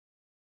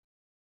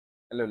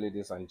Hello,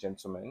 ladies and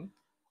gentlemen.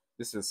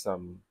 This is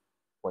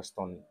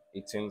question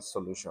 18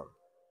 solution,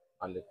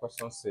 and the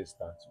question says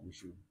that we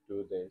should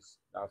do this.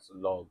 That's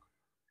log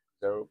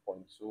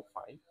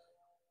 0.25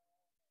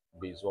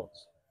 base what?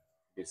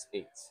 Base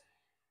 8.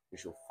 We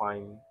should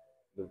find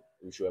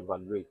we should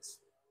evaluate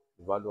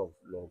the value of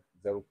log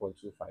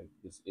 0.25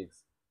 base 8.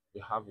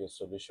 You have your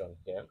solution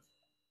here.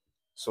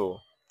 So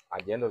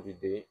at the end of the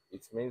day,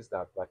 it means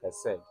that, like I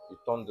said, you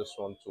turn this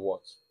one to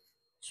what?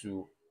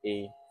 To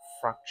a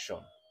fraction.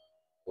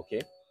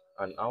 Okay,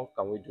 and how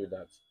can we do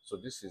that? So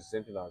this is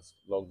something as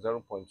log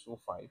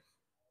 0.25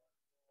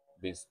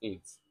 base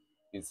 8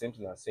 is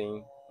something as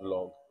saying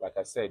log, like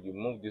I said, you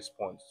move this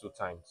point two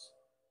times,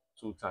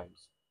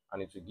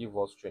 and it will give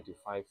us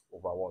 25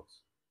 over what?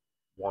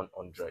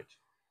 100.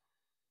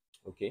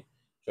 Okay,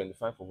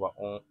 25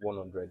 over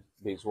 100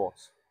 base what?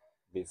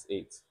 Base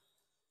 8.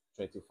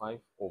 25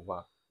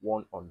 over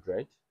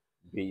 100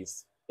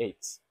 base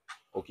 8.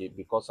 Okay,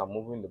 because I'm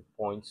moving the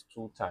point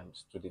two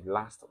times to the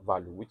last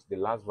value, which the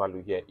last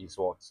value here is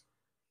what?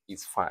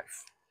 Is 5.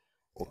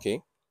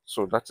 Okay,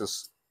 so that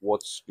is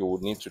what you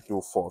would need to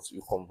do first.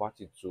 You convert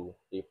it to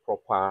a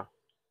proper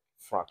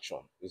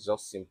fraction. It's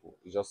just simple.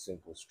 It's just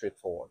simple,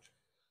 straightforward.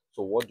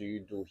 So what do you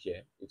do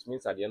here? It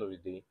means at the end of the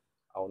day,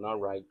 I will now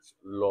write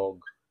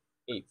log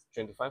 8.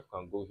 25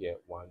 can go here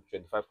 1,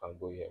 25 can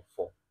go here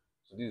 4.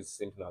 So this is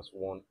simple as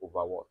 1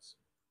 over what?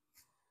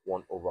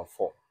 1 over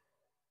 4.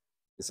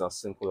 It's as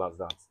simple as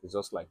that. It's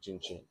just like chin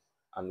chin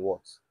and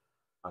what?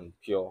 And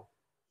pure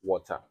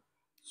water.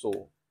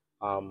 So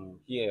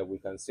here we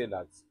can say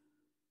that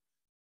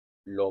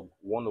log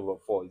 1 over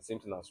 4 is same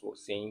thing as what?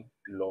 Saying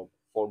log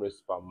 4 raised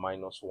to power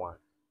minus 1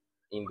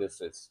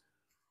 indices.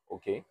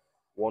 Okay,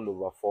 1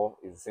 over 4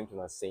 is the same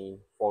thing as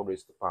saying 4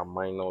 raised to power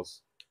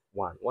minus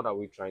 1. What are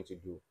we trying to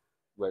do?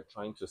 We're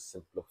trying to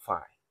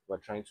simplify. We're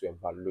trying to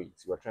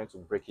evaluate. We're trying to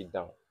break it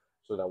down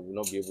so that we'll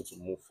not be able to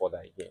move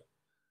further again.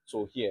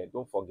 So here,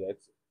 don't forget,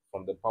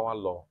 from the power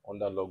law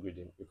under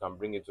logarithm, you can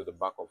bring it to the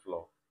back of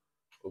law.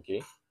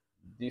 Okay,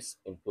 this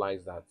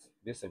implies that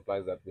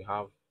we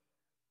have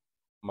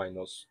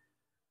minus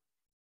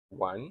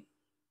 1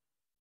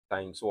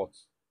 times what?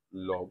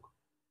 Log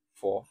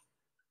 4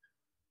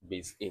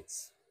 base 8.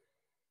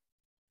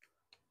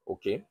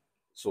 Okay,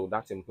 so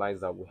that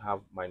implies that we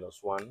have minus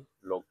 1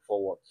 log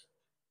 4 what?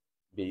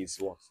 Base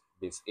what?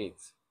 Base 8.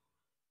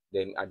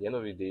 Then at the end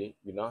of the day,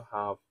 we now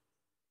have,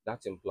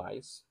 that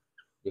implies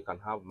you can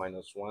have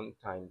minus 1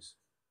 times,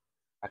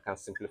 I can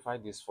simplify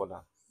this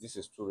further. This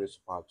is 2 raised to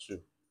power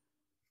 2.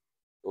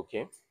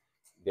 Okay,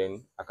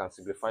 then I can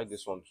simplify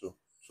this one too.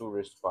 2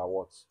 raised to power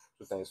what?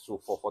 2 times 2,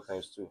 4, 4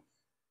 times 2,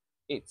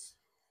 8.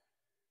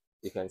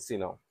 You can see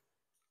now,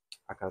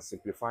 I can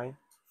simplify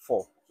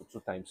 4 to 2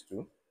 times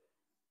 2.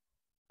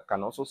 I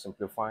can also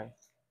simplify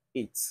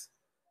 8,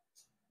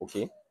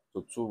 okay,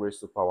 to 2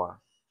 raised to power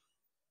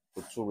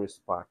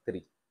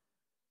 3.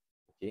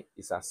 Okay,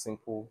 it's as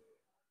simple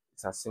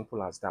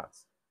as that.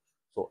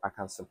 So I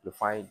can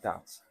simplify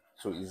that.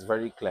 So it's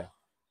very clear.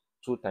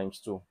 2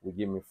 times 2 will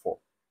give me 4.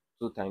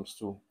 2 times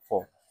 2,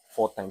 4.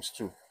 4 times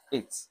 2,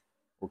 8.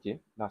 Okay,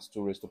 that's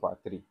 2 raised to power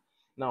 3.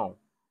 Now,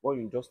 what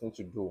you just need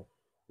to do,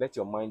 let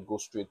your mind go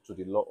straight to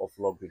the law of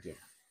logarithm.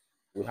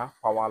 We have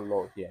power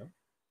law here.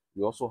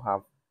 We also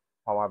have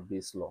power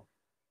base law.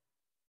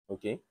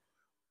 Okay,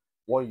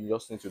 what you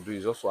just need to do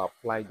is also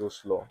apply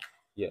those law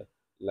here.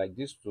 Like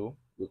these two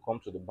will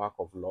come to the back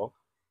of log.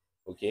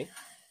 Okay,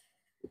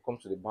 will come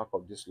to the back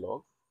of this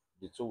log.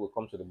 The 2 will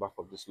come to the back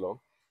of this log.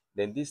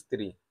 Then these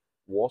 3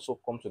 will also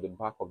come to the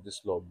back of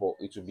this log, but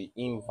it will be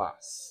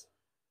inverse.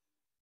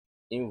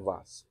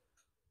 Inverse.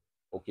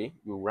 Okay,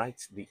 you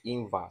write the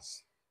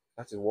inverse.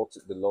 That is what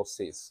the law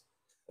says.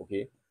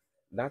 Okay,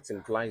 that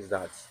implies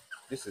that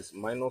this is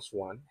minus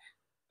 1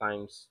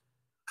 times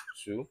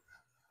 2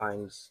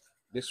 times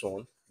this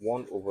one,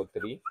 1 over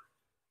 3.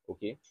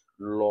 Okay,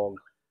 log,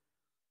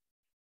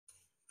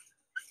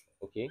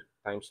 okay,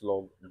 times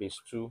log base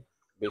 2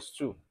 base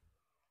 2.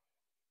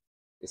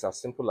 It's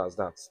as simple as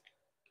that.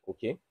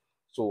 Okay,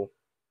 so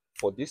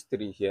for these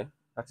 3 here,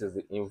 that is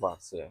the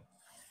inverse here.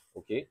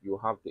 Okay, you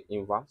have the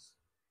inverse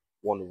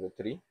 1 over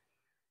 3.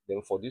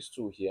 Then for these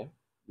 2 here,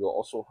 you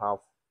also have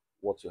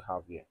what you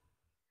have here.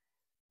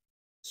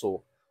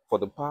 So for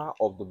the power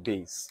of the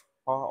base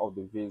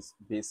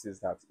is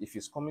that if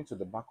it's coming to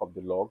the back of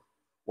the log,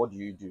 what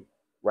do?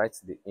 Write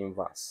the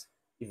inverse.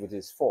 If it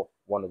is 4,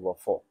 1 over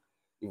 4.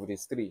 If it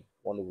is 3,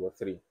 1 over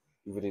 3.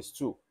 If it is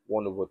 2,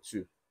 1 over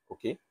 2.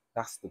 Okay,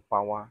 that's the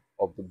power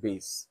of the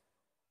base.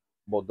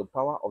 But the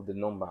power of the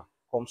number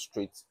comes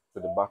straight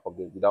to the back of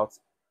it without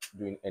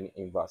doing any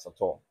inverse at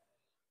all.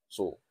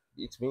 So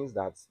it means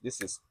that this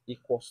is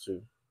equals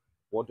to,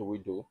 what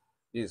do?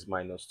 This is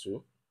minus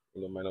 2.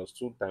 Minus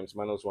 2 times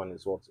minus 1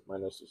 is what?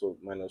 Minus 2. So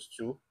minus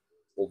 2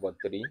 over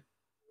 3,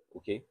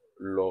 okay,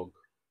 log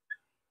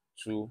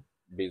 2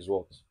 base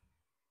what?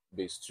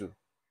 Base 2. Do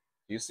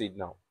you see it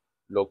now?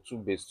 Log 2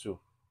 base 2,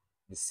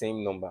 the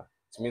same number.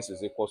 It means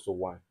it's equals to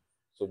 1.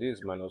 So this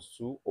is minus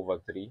 2 over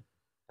 3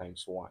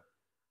 times 1.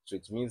 So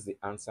it means the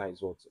answer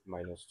is what?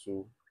 Minus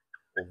 2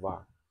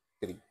 over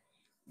 3.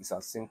 It's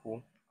as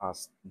simple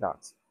as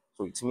that.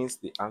 So it means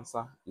the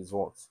answer is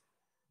what?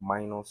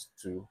 Minus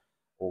 2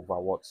 over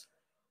what?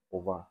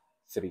 Over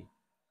 3.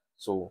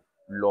 So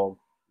log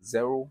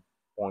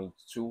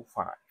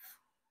 0.25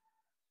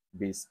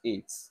 base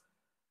 8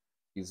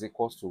 is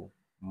equals to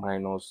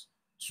minus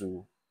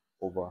 2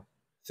 over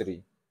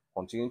 3.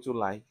 Continue to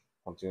like,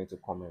 continue to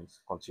comment,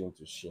 continue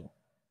to share,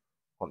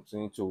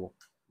 continue to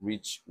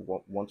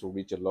want to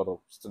reach a lot of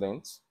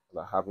students that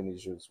are having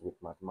issues with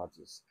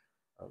mathematics.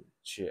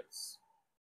 Cheers.